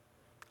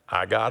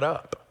 I got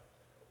up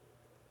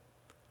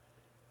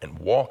and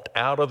walked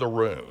out of the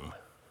room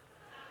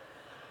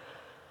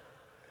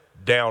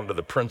down to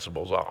the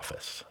principal's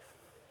office.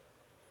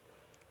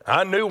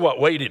 I knew what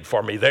waited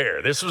for me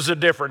there. This was a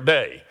different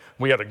day.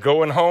 We had a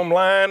going home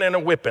line and a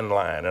whipping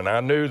line, and I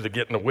knew that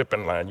getting a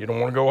whipping line, you don't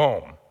want to go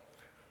home.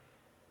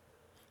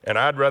 And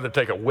I'd rather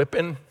take a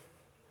whipping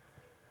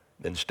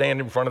than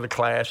stand in front of the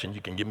class and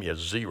you can give me a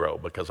 0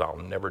 because I'll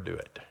never do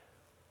it.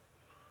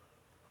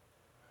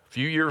 A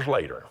few years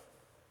later,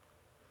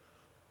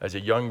 as a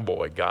young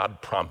boy,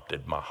 God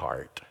prompted my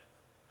heart.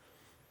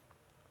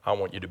 I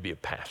want you to be a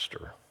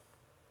pastor.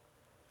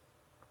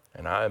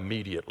 And I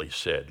immediately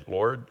said,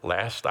 Lord,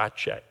 last I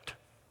checked,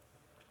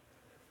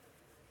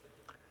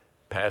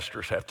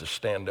 pastors have to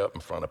stand up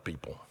in front of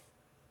people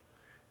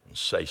and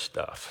say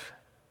stuff,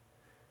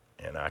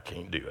 and I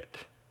can't do it.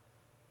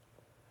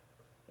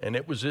 And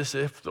it was as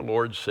if the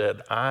Lord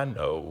said, I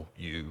know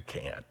you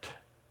can't,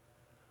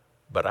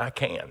 but I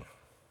can.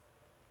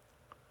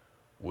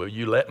 Will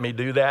you let me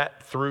do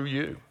that through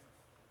you?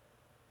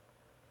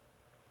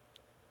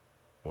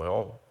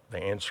 Well, the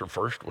answer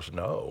first was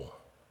no.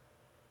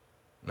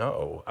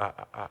 No,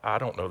 I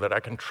don't know that I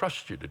can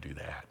trust you to do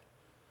that.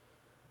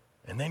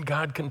 And then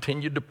God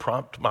continued to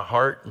prompt my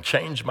heart and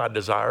change my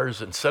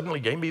desires and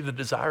suddenly gave me the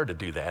desire to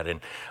do that. And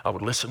I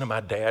would listen to my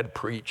dad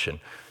preach, and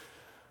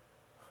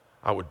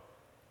I would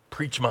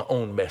preach my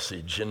own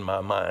message in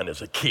my mind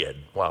as a kid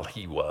while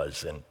he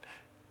was. And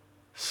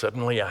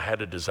suddenly I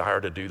had a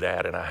desire to do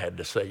that, and I had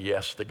to say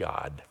yes to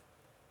God.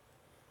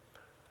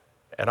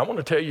 And I want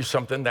to tell you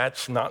something,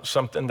 that's not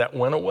something that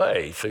went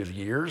away through the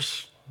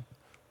years.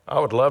 I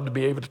would love to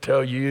be able to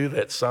tell you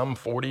that some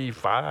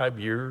 45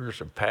 years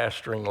of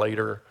pastoring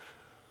later,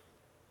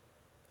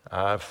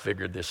 I've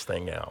figured this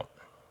thing out.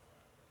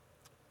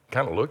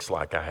 Kind of looks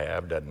like I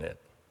have, doesn't it?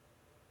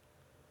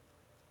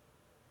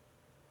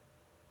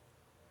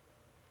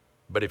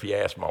 But if you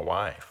ask my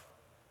wife,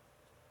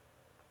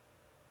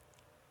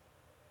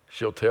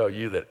 she'll tell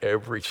you that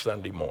every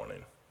Sunday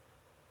morning,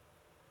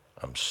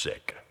 I'm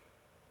sick.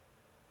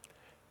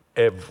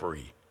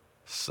 Every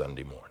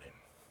Sunday morning,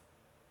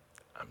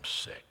 I'm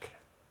sick.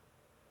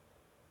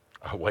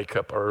 I wake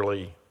up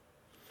early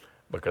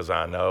because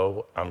I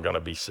know I'm going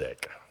to be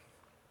sick.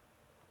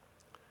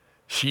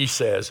 She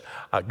says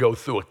I go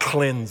through a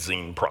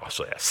cleansing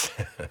process,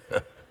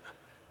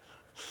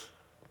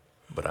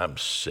 but I'm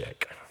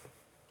sick.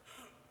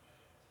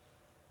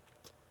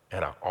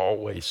 And I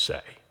always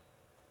say,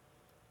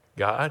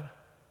 God,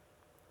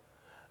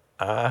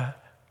 I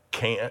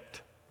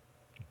can't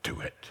do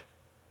it.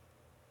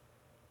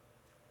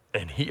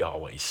 And he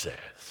always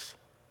says,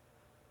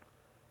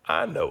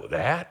 I know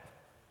that,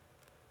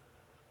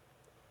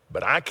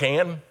 but I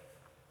can,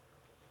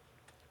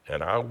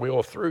 and I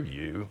will through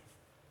you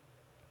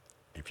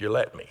if you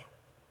let me.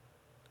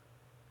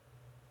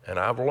 And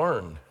I've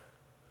learned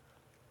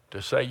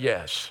to say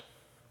yes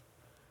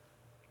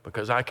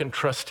because I can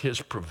trust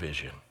his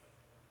provision.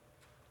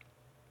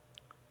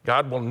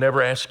 God will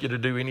never ask you to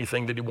do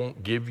anything that he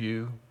won't give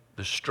you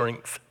the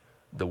strength,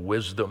 the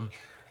wisdom,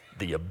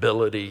 the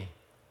ability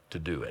to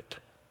do it.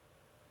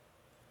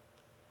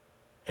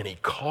 And he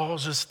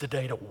calls us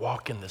today to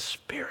walk in the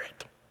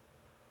Spirit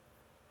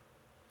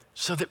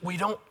so that we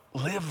don't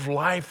live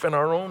life in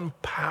our own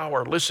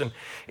power. Listen,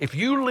 if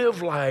you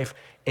live life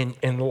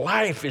and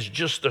life is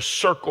just a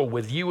circle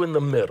with you in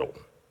the middle,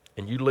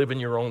 and you live in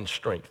your own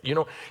strength. You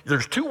know,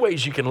 there's two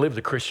ways you can live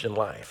the Christian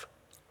life.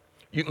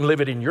 You can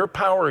live it in your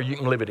power, or you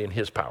can live it in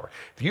his power.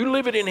 If you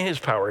live it in his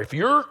power, if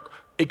your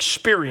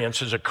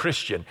experience as a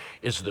Christian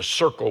is the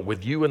circle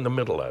with you in the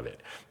middle of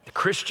it, the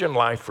Christian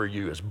life for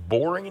you is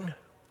boring.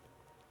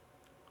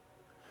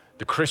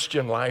 The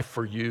Christian life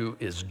for you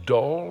is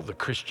dull. The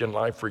Christian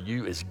life for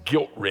you is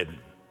guilt-ridden.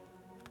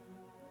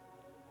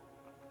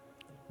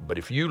 But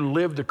if you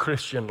live the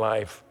Christian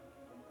life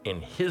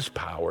in his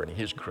power and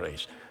his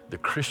grace, the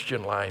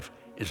Christian life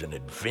is an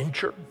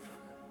adventure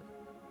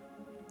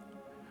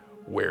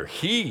where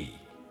he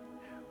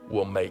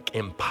will make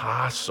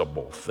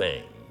impossible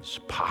things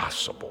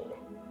possible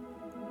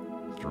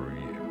through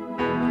you.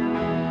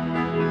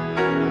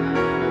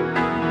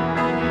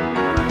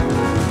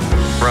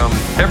 From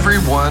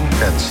everyone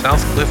at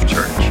Southcliff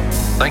Church,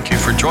 thank you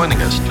for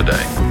joining us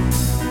today.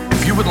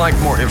 If you would like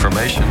more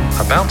information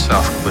about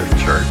Southcliff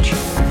Church,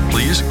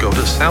 please go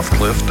to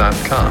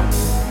southcliff.com.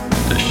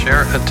 To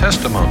share a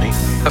testimony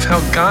of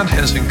how God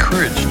has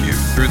encouraged you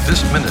through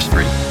this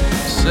ministry,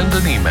 send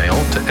an email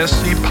to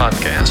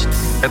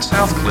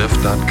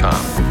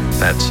scpodcast@southcliff.com.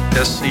 That's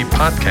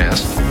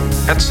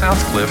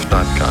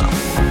scpodcast@southcliff.com.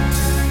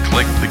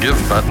 Click the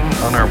Give button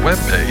on our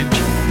webpage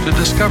to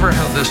discover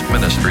how this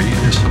ministry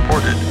is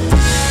supported.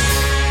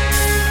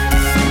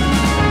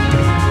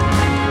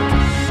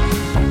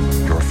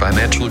 Your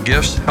financial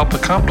gifts help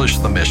accomplish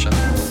the mission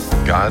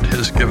God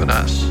has given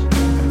us.